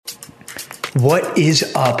What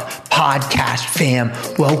is up, podcast fam?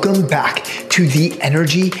 Welcome back to the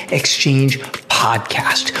Energy Exchange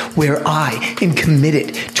podcast, where I am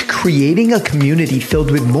committed to creating a community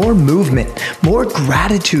filled with more movement, more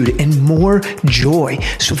gratitude, and more joy.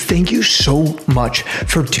 So thank you so much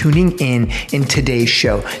for tuning in today's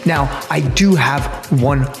show. Now, I do have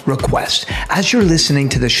one request. As you're listening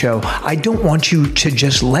to the show, I don't want you to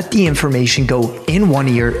just let the information go in one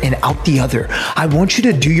ear and out the other. I want you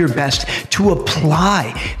to do your best to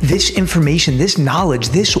apply this information, this knowledge,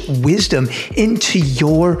 this wisdom into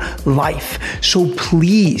your life. So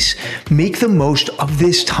please make the most of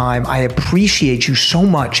this time. I appreciate you so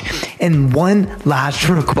much. And one last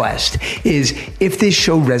request is, if this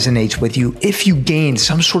show resonates with you, if you gain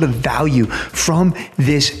some sort of value from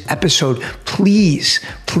this episode, please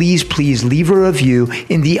leave a review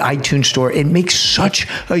in the iTunes store. It makes such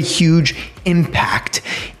a huge impact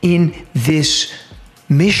in this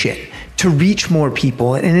mission to reach more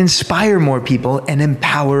people and inspire more people and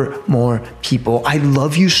empower more people. I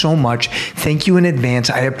love you so much. Thank you in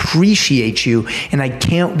advance. I appreciate you, and I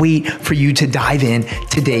can't wait for you to dive in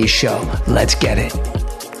today's show. Let's get it.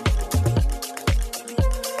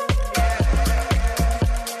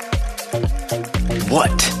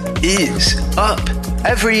 What is up,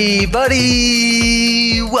 everybody?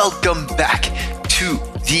 Welcome back to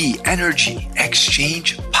the Energy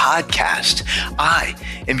Exchange podcast. I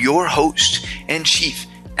am your host and Chief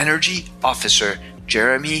Energy Officer,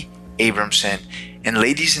 Jeremy Abramson. And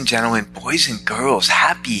ladies and gentlemen, boys and girls,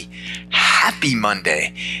 happy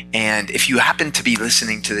Monday. And if you happen to be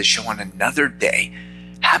listening to the show on another day,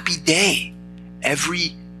 happy day.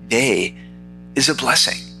 Every day is a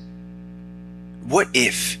blessing. What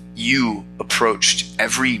if you approached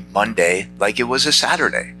every Monday like it was a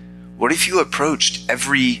Saturday? What if you approached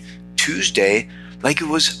every Tuesday like it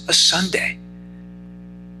was a Sunday?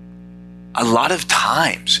 A lot of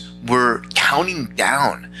times we're counting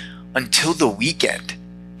down until the weekend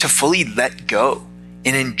to fully let go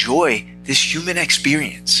and enjoy this human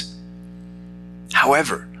experience.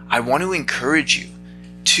 However, I want to encourage you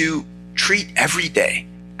to treat every day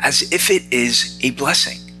as if it is a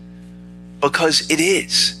blessing, because it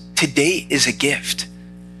is. Today is a gift.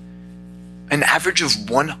 An average of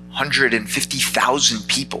 150,000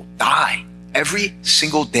 people die every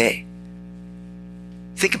single day.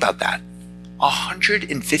 Think about that.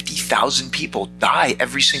 150,000 people die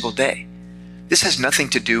every single day. This has nothing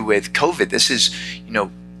to do with COVID. This is,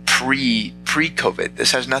 pre-COVID.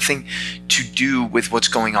 This has nothing to do with what's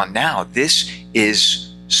going on now. This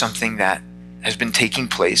is something that has been taking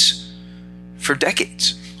place for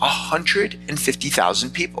decades.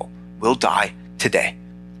 150,000 people will die today.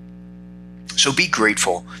 So be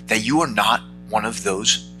grateful that you are not one of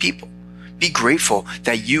those people. Be grateful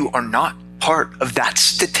that you are not part of that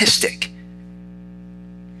statistic.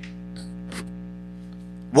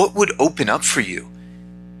 What would open up for you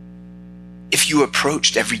if you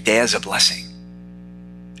approached every day as a blessing,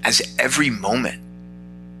 as every moment,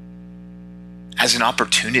 as an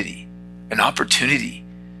opportunity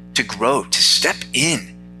to grow, to step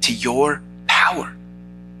in to your power?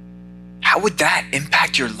 How would that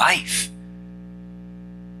impact your life?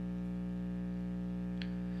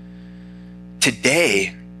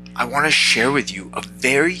 Today, I want to share with you a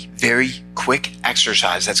very, very quick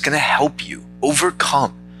exercise that's going to help you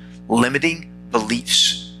overcome limiting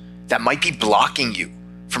beliefs that might be blocking you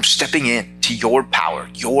from stepping in to your power,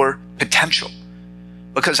 your potential.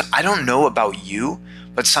 Because I don't know about you,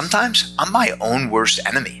 but sometimes I'm my own worst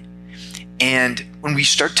enemy. And when we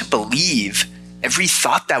start to believe every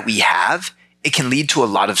thought that we have, it can lead to a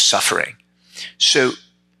lot of suffering. So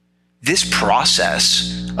this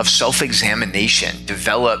process of self-examination,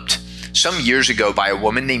 developed some years ago by a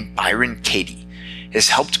woman named Byron Katie, has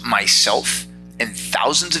helped myself and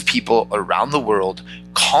thousands of people around the world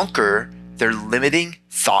conquer their limiting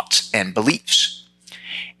thoughts and beliefs.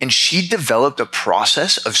 And she developed a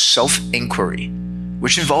process of self-inquiry,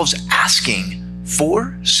 which involves asking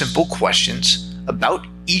 4 simple questions about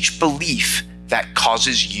each belief that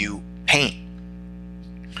causes you pain.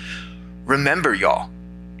 Remember, y'all,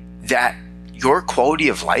 that your quality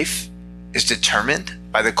of life is determined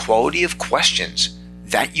by the quality of questions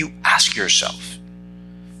that you ask yourself.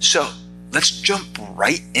 So let's jump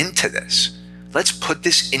right into this. Let's put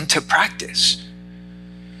this into practice.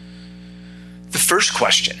 The first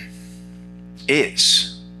question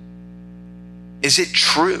is it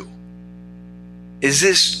true? Is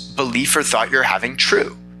this belief or thought you're having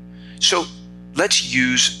true? So let's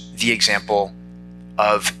use the example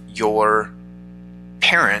of your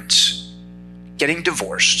parents getting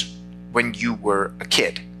divorced when you were a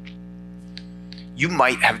kid. you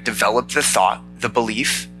might have developed the thought, the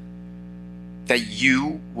belief that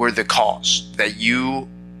you were the cause, that you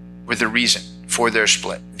were the reason for their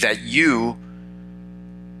split, that you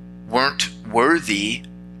weren't worthy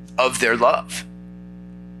of their love.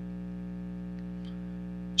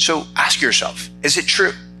 So ask yourself, is it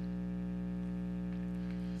true?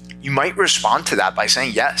 You might respond to that by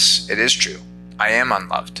saying, yes, it is true. I am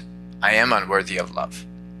unloved. I am unworthy of love.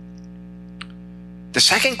 The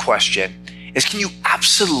second question is, can you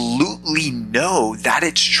absolutely know that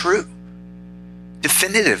it's true?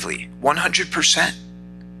 Definitively, 100%.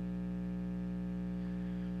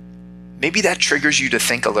 Maybe that triggers you to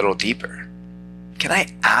think a little deeper. Can I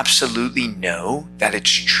absolutely know that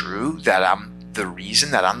it's true, that I'm the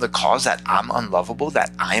reason, that I'm the cause, that I'm unlovable,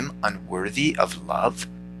 that I'm unworthy of love?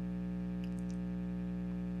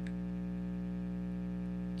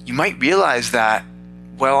 You might realize that,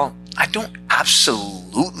 well, I don't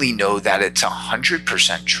absolutely know that it's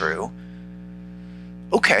 100% true.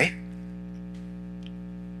 Okay.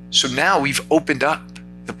 So now we've opened up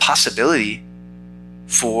the possibility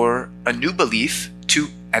for a new belief to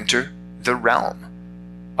enter the realm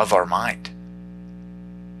of our mind.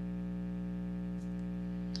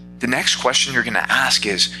 The next question you're going to ask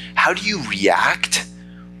is, how do you react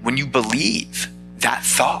when you believe that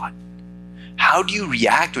thought? How do you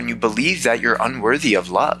react when you believe that you're unworthy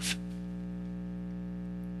of love?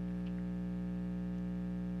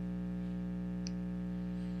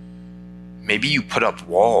 Maybe you put up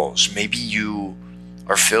walls. Maybe you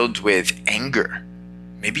are filled with anger.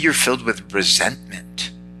 Maybe you're filled with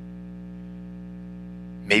resentment.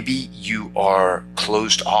 Maybe you are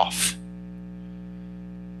closed off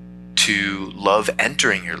to love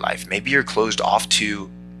entering your life. Maybe you're closed off to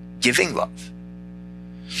giving love.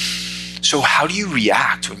 So how do you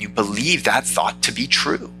react when you believe that thought to be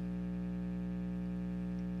true?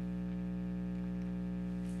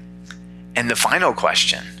 And the final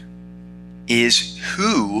question is,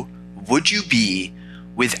 who would you be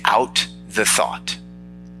without the thought?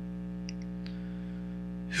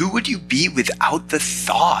 Who would you be without the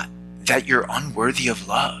thought that you're unworthy of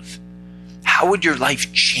love? How would your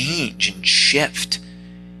life change and shift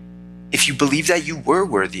if you believed that you were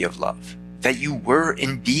worthy of love, that you were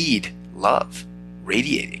indeed love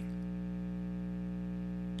radiating?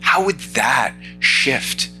 How would that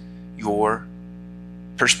shift your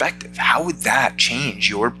perspective? How would that change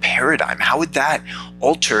your paradigm? How would that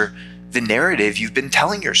alter the narrative you've been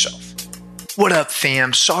telling yourself? What up,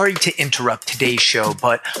 fam? Sorry to interrupt today's show,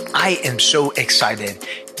 but I am so excited.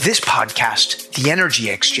 This podcast, the Energy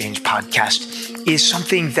Exchange podcast, is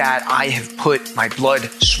something that I have put my blood,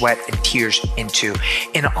 sweat, and tears into.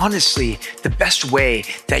 And honestly, the best way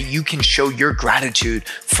that you can show your gratitude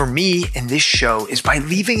for me in this show is by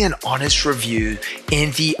leaving an honest review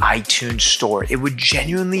in the iTunes store. It would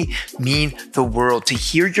genuinely mean the world to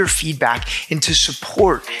hear your feedback and to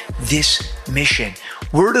support this mission.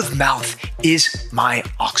 Word of mouth is my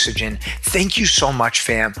oxygen. Thank you so much,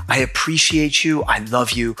 fam. I appreciate you. I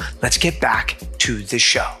love you. Let's get back to the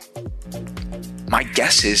show. My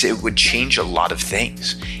guess is it would change a lot of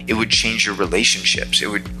things. It would change your relationships. It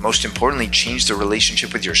would most importantly change the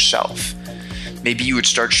relationship with yourself. Maybe you would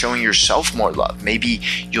start showing yourself more love. Maybe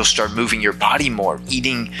you'll start moving your body more,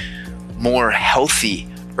 eating more healthy,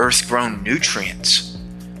 earth-grown nutrients.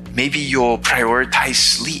 Maybe you'll prioritize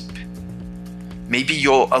sleep. Maybe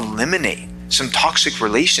you'll eliminate some toxic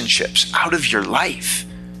relationships out of your life.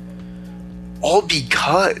 All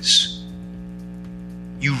because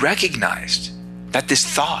you recognized that this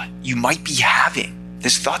thought you might be having,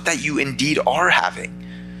 this thought that you indeed are having,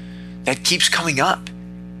 that keeps coming up,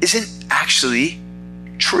 isn't actually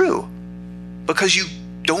true, because you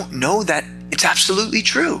don't know that it's absolutely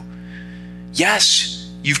true.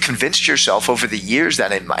 Yes, you've convinced yourself over the years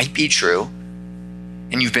that it might be true,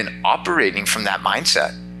 and you've been operating from that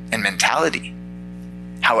mindset and mentality.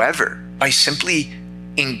 However, by simply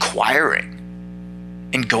inquiring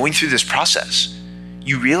and going through this process,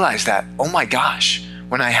 you realize that, oh my gosh,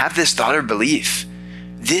 when I have this thought or belief,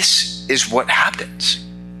 this is what happens.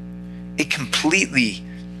 It completely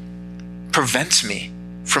prevents me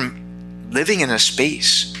from living in a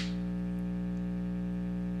space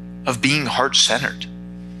of being heart-centered,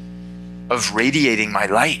 of radiating my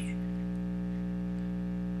light.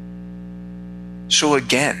 So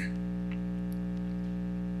again,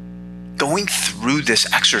 going through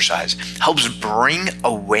this exercise helps bring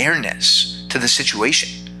awareness to the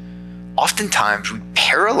situation. Oftentimes, we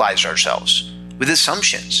paralyze ourselves with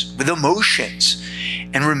assumptions, with emotions,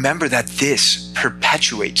 and remember that this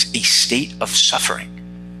perpetuates a state of suffering.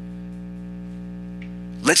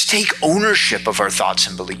 Let's take ownership of our thoughts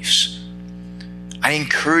and beliefs. I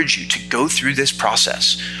encourage you to go through this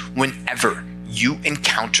process whenever you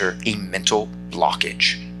encounter a mental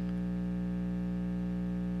blockage.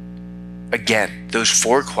 Again, those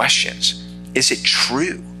 4 questions. Is it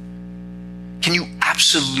true? Can you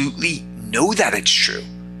absolutely know that it's true?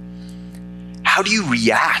 How do you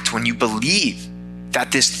react when you believe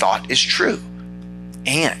that this thought is true?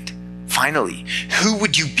 And finally, who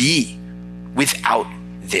would you be without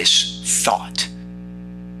this thought?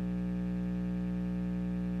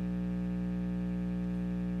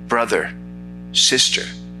 Brother, sister,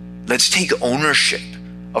 let's take ownership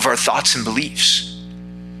of our thoughts and beliefs.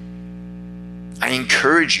 I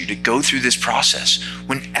encourage you to go through this process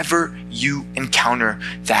whenever you encounter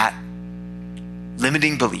that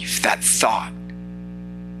limiting belief, that thought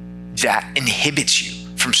that inhibits you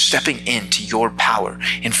from stepping into your power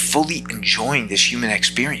and fully enjoying this human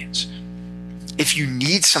experience. If you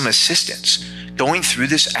need some assistance going through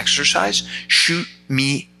this exercise, shoot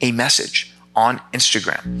me a message on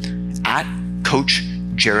Instagram at Coach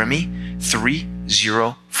Jeremy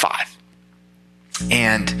 305.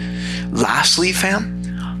 And lastly,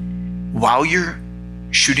 fam, while you're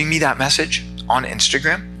shooting me that message on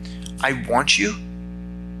Instagram, I want you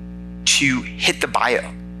to hit the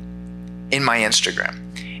bio in my Instagram.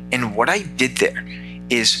 And what I did there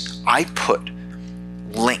is I put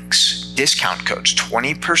links, discount codes,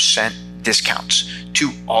 20% discounts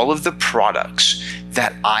to all of the products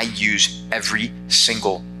that I use every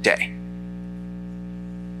single day.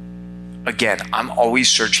 Again, I'm always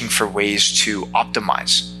searching for ways to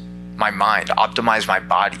optimize my mind, optimize my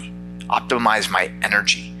body, optimize my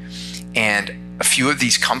energy. And a few of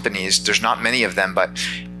these companies, there's not many of them, but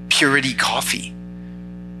Purity Coffee.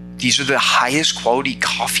 These are the highest quality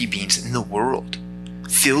coffee beans in the world,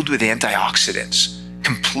 filled with antioxidants,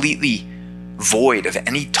 completely void of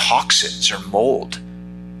any toxins or mold.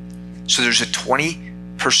 So there's a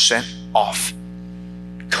 20% off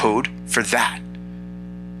code for that.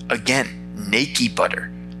 Again, Naked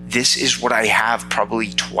butter. This is what I have probably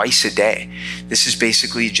twice a day. This is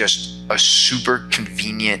basically just a super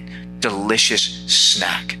convenient, delicious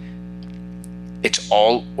snack. It's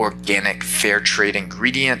all organic, fair trade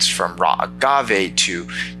ingredients, from raw agave to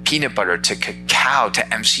peanut butter to cacao to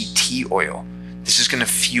MCT oil. This is going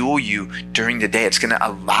to fuel you during the day. It's going to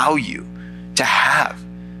allow you to have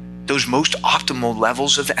those most optimal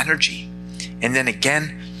levels of energy. And then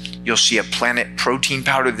again, you'll see a Planet protein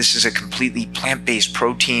powder. This is a completely plant-based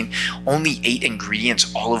protein, only 8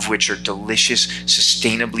 ingredients, all of which are delicious,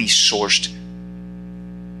 sustainably sourced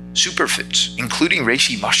superfoods, including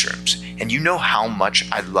reishi mushrooms. And you know how much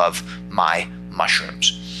I love my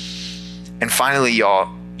mushrooms. And finally,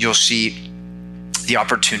 y'all, you'll see the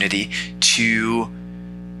opportunity to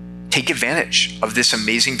take advantage of this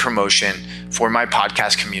amazing promotion for my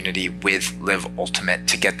podcast community with Live Ultimate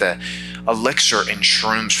to get the elixir and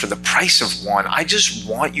shrooms for the price of one. I just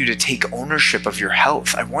want you to take ownership of your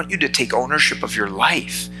health. I want you to take ownership of your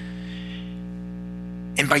life.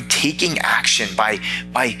 And by taking action, by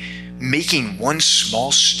making one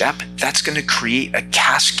small step, that's going to create a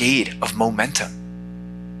cascade of momentum.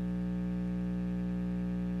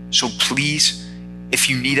 So please, if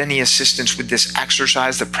you need any assistance with this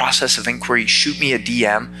exercise, the process of inquiry, shoot me a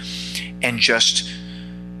DM and just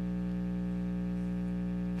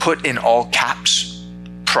put in all caps,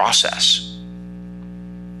 process.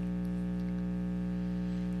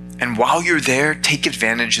 And while you're there, take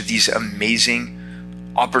advantage of these amazing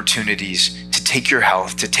opportunities to take your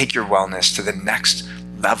health, to take your wellness to the next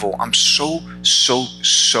level. I'm so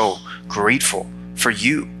grateful for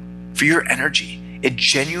you, for your energy. It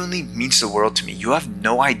genuinely means the world to me. You have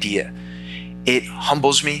no idea. It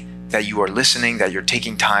humbles me that you are listening, that you're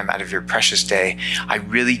taking time out of your precious day. I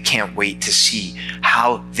really can't wait to see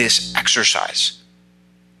how this exercise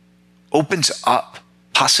opens up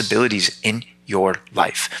possibilities in your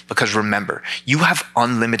life. Because remember, you have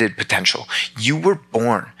unlimited potential. You were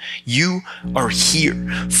born. You are here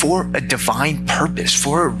for a divine purpose,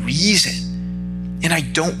 for a reason. And I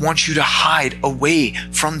don't want you to hide away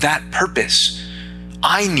from that purpose.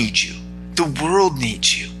 I need you. The world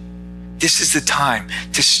needs you. This is the time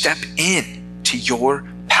to step in to your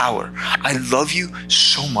power. I love you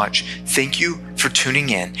so much. Thank you for tuning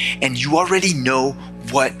in. And you already know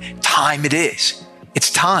what time it is.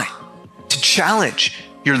 It's time to challenge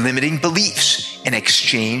your limiting beliefs and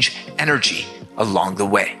exchange energy along the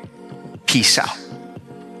way. Peace out.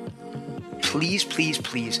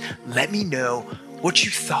 Please, let me know what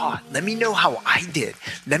you thought. Let me know how I did.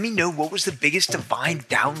 Let me know what was the biggest divine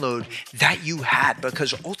download that you had,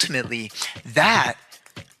 because ultimately that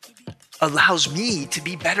allows me to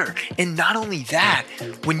be better. And not only that,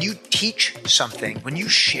 when you teach something, when you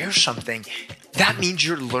share something, that means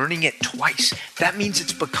you're learning it twice. That means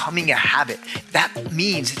it's becoming a habit. That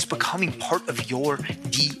means it's becoming part of your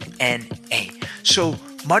DNA. So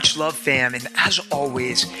much love, fam. And as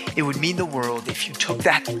always, it would mean the world if you took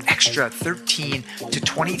that extra 13 to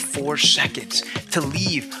 24 seconds to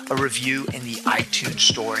leave a review in the iTunes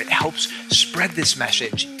store. It helps spread this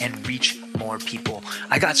message and reach more people.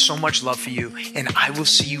 I got so much love for you, and I will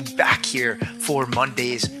see you back here for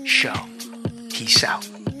Monday's show. Peace out.